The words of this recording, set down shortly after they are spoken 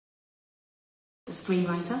The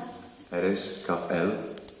screenwriter. Režisér.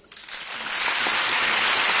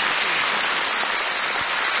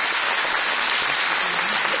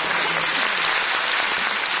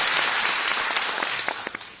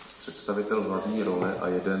 Představitel hlavní role a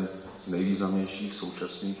jeden z nejvýznamnějších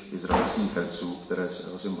současných izraelských herců, které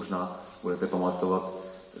si možná budete pamatovat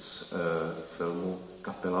z filmu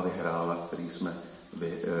Kapela vyhrála,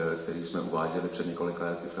 který jsme uváděli před několika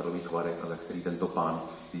lety v Karlových Varech a za který tento pán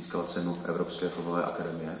získal cenu Evropské filmové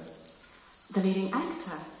akademie. The leading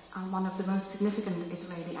actor and one of the most significant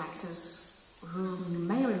Israeli actors whom you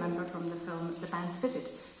may remember from the film The Band's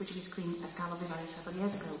Visit, which we screened at Karlovy Vary several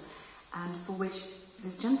years ago, and for which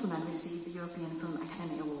this gentleman received the European Film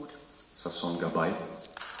Academy Award. Sasson Gabai.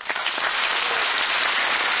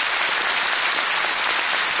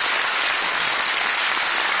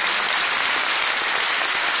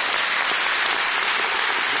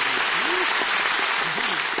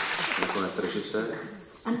 Nakonec režisér.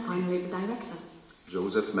 And finally the director.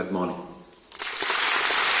 Joseph McMoney.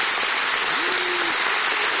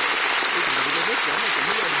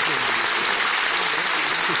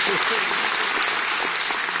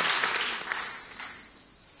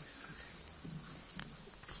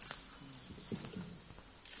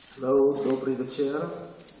 Hello, dobrý večer.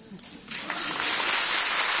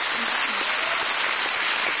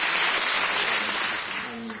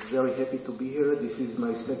 I'm very happy to be here. This is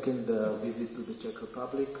my second visit to the Czech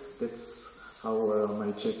Republic. That's how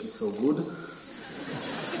my Czech is so good.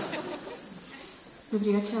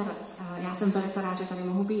 Dobrý večer, já jsem velice rád, že tady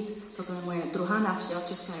mohu být. Toto je moje druhá návštěva v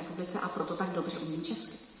České republice a proto tak dobře umím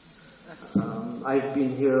česky. I've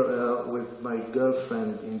been here with my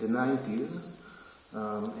girlfriend in the 90s.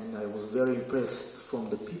 And I was very impressed from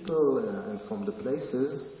the people and from the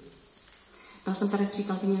places. Byl jsem tady s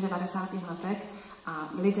přítelkyní v 90. letech a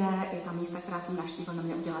lidé i ta místa, která jsem navštívil, na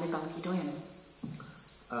mě udělali velký dojem.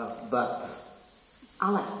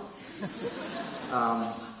 Ale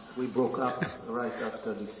we broke up right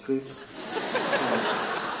after this trip.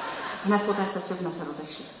 Hned po té cestě jsme se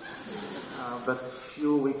rozešli. But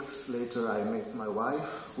few weeks later I met my wife,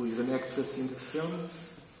 who is an actress in this film.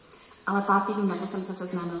 Ale pár týdnů na to jsem se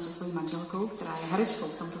seznámil se svou manželkou, která je herečkou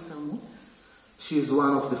v tomto filmu. She is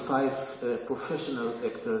one of the 5 professional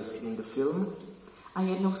actors in the film. A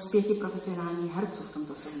je jednou z 5 profesionálních herců v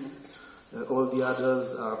tomto filmu. All the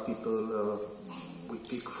others are people we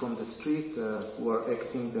pick from the street who are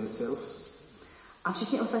acting themselves. A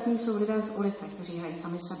všichni ostatní jsou lidé z ulice, kteří hrají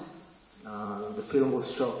sami sebe. The film was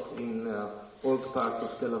shot in old parts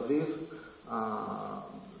of Tel Aviv.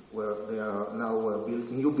 Where there are now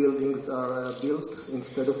new buildings are built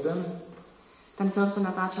instead of them. Ten film se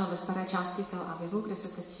natáčel ve staré části Tel Avivu, kde se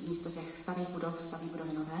teď místo těch starých budov staví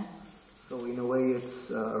budovy nové. So in a way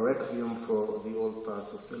it's a requiem for the old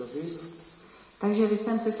parts of Tel Aviv. Takže v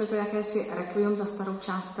jistém smyslu to jakési requiem za starou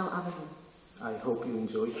část Tel Avivu. I hope you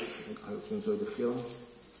enjoy it. I hope you enjoy the film.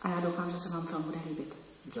 A já doufám, že se vám film bude líbit.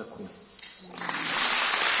 Děkuji.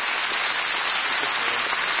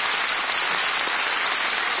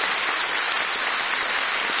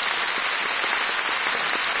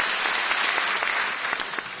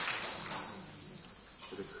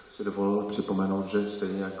 Dovolil připomenout, že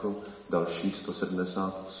stejně jako dalších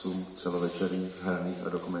 178 celovečerních hraných a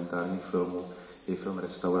dokumentárních filmů i film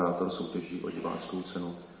Restaurátor soutěží o diváckou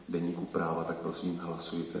cenu Deníku Práva, tak prosím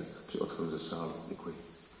hlasujte při odchodu ze sálu. Děkuji.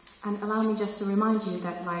 And allow me just to remind you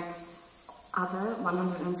that like other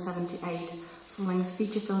 178 full-length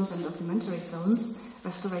feature films and documentary films,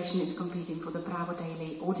 Restoration is competing for the Právo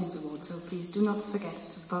Daily Audience Award, so please do not forget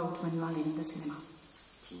to vote when you are leaving the cinema.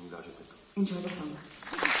 Příjemný zážitek. Enjoy the film.